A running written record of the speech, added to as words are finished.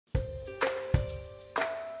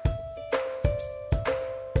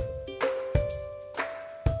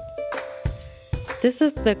This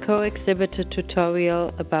is the Co-Exhibitor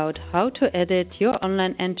tutorial about how to edit your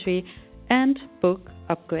online entry and book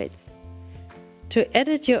upgrades. To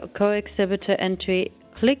edit your Co-Exhibitor entry,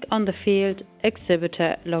 click on the field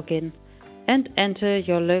Exhibitor Login and enter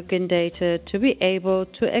your login data to be able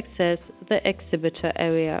to access the exhibitor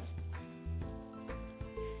area.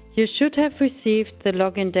 You should have received the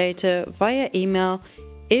login data via email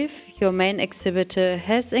if your main exhibitor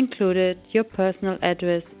has included your personal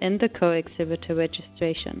address in the co-exhibitor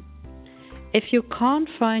registration. If you can't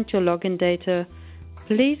find your login data,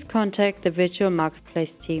 please contact the Virtual Marketplace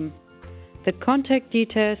team. The contact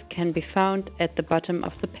details can be found at the bottom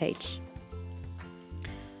of the page.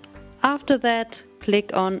 After that, click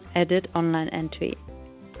on Edit Online Entry.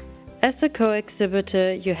 As a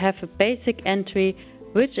co-exhibitor, you have a basic entry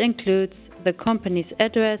which includes the company's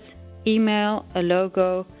address, email, a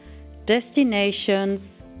logo, destinations,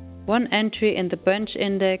 one entry in the branch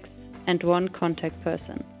index, and one contact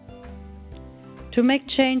person. To make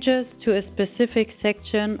changes to a specific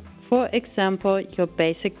section, for example your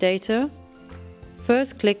basic data,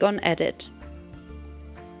 first click on Edit.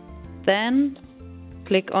 Then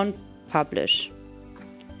click on Publish.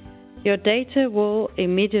 Your data will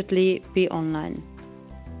immediately be online.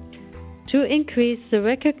 To increase the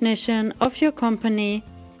recognition of your company,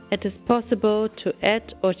 it is possible to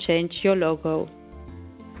add or change your logo.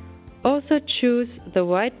 Also choose the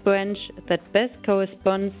right branch that best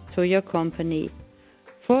corresponds to your company,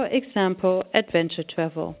 for example Adventure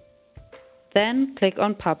Travel. Then click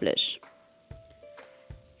on Publish.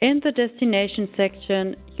 In the destination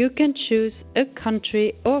section, you can choose a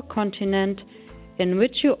country or continent in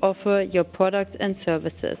which you offer your products and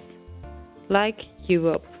services, like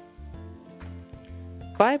Europe.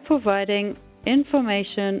 By providing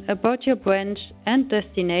information about your branch and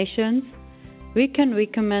destinations, we can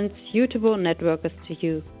recommend suitable networkers to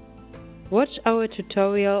you. Watch our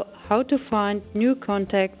tutorial how to find new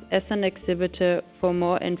contacts as an exhibitor for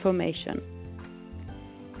more information.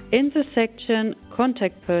 In the section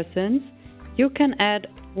Contact Persons, you can add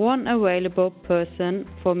one available person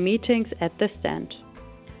for meetings at the stand.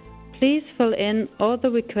 Please fill in all the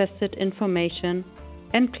requested information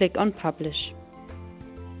and click on Publish.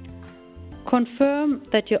 Confirm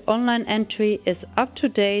that your online entry is up to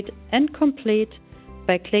date and complete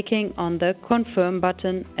by clicking on the Confirm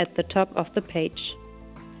button at the top of the page.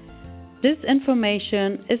 This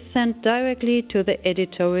information is sent directly to the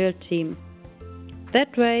editorial team.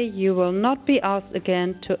 That way you will not be asked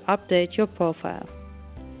again to update your profile.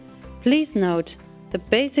 Please note, the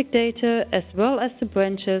basic data as well as the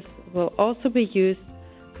branches will also be used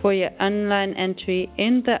for your online entry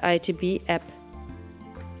in the ITB app.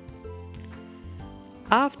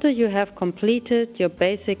 After you have completed your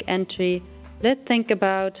basic entry, let's think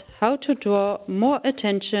about how to draw more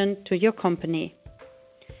attention to your company.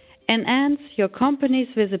 Enhance your company's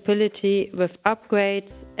visibility with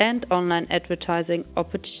upgrades and online advertising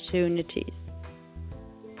opportunities.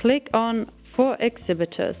 Click on For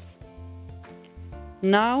Exhibitors.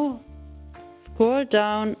 Now scroll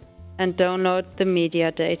down and download the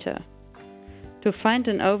media data to find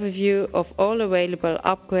an overview of all available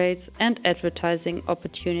upgrades and advertising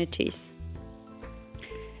opportunities.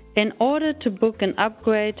 In order to book an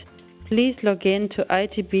upgrade, please log in to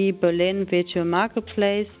ITB Berlin Virtual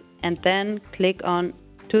Marketplace and then click on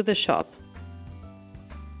To the Shop.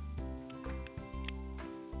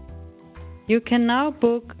 You can now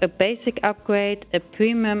book a basic upgrade, a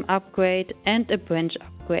premium upgrade, and a branch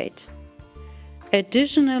upgrade.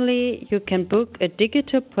 Additionally, you can book a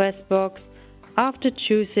digital press box after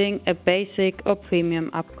choosing a basic or premium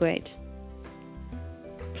upgrade.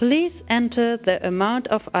 Please enter the amount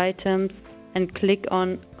of items and click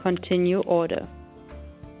on Continue Order.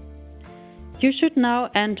 You should now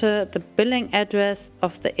enter the billing address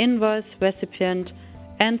of the invoice recipient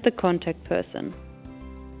and the contact person.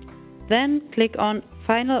 Then click on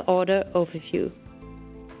Final Order Overview.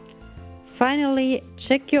 Finally,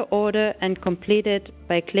 check your order and complete it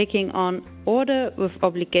by clicking on Order with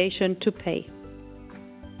Obligation to Pay.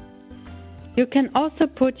 You can also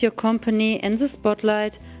put your company in the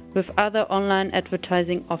spotlight with other online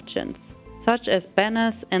advertising options, such as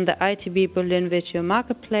banners in the ITB Berlin Virtual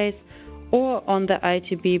Marketplace or on the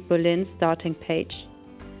ITB Berlin starting page.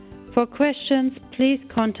 For questions, please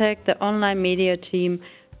contact the online media team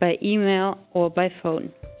by email or by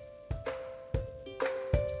phone.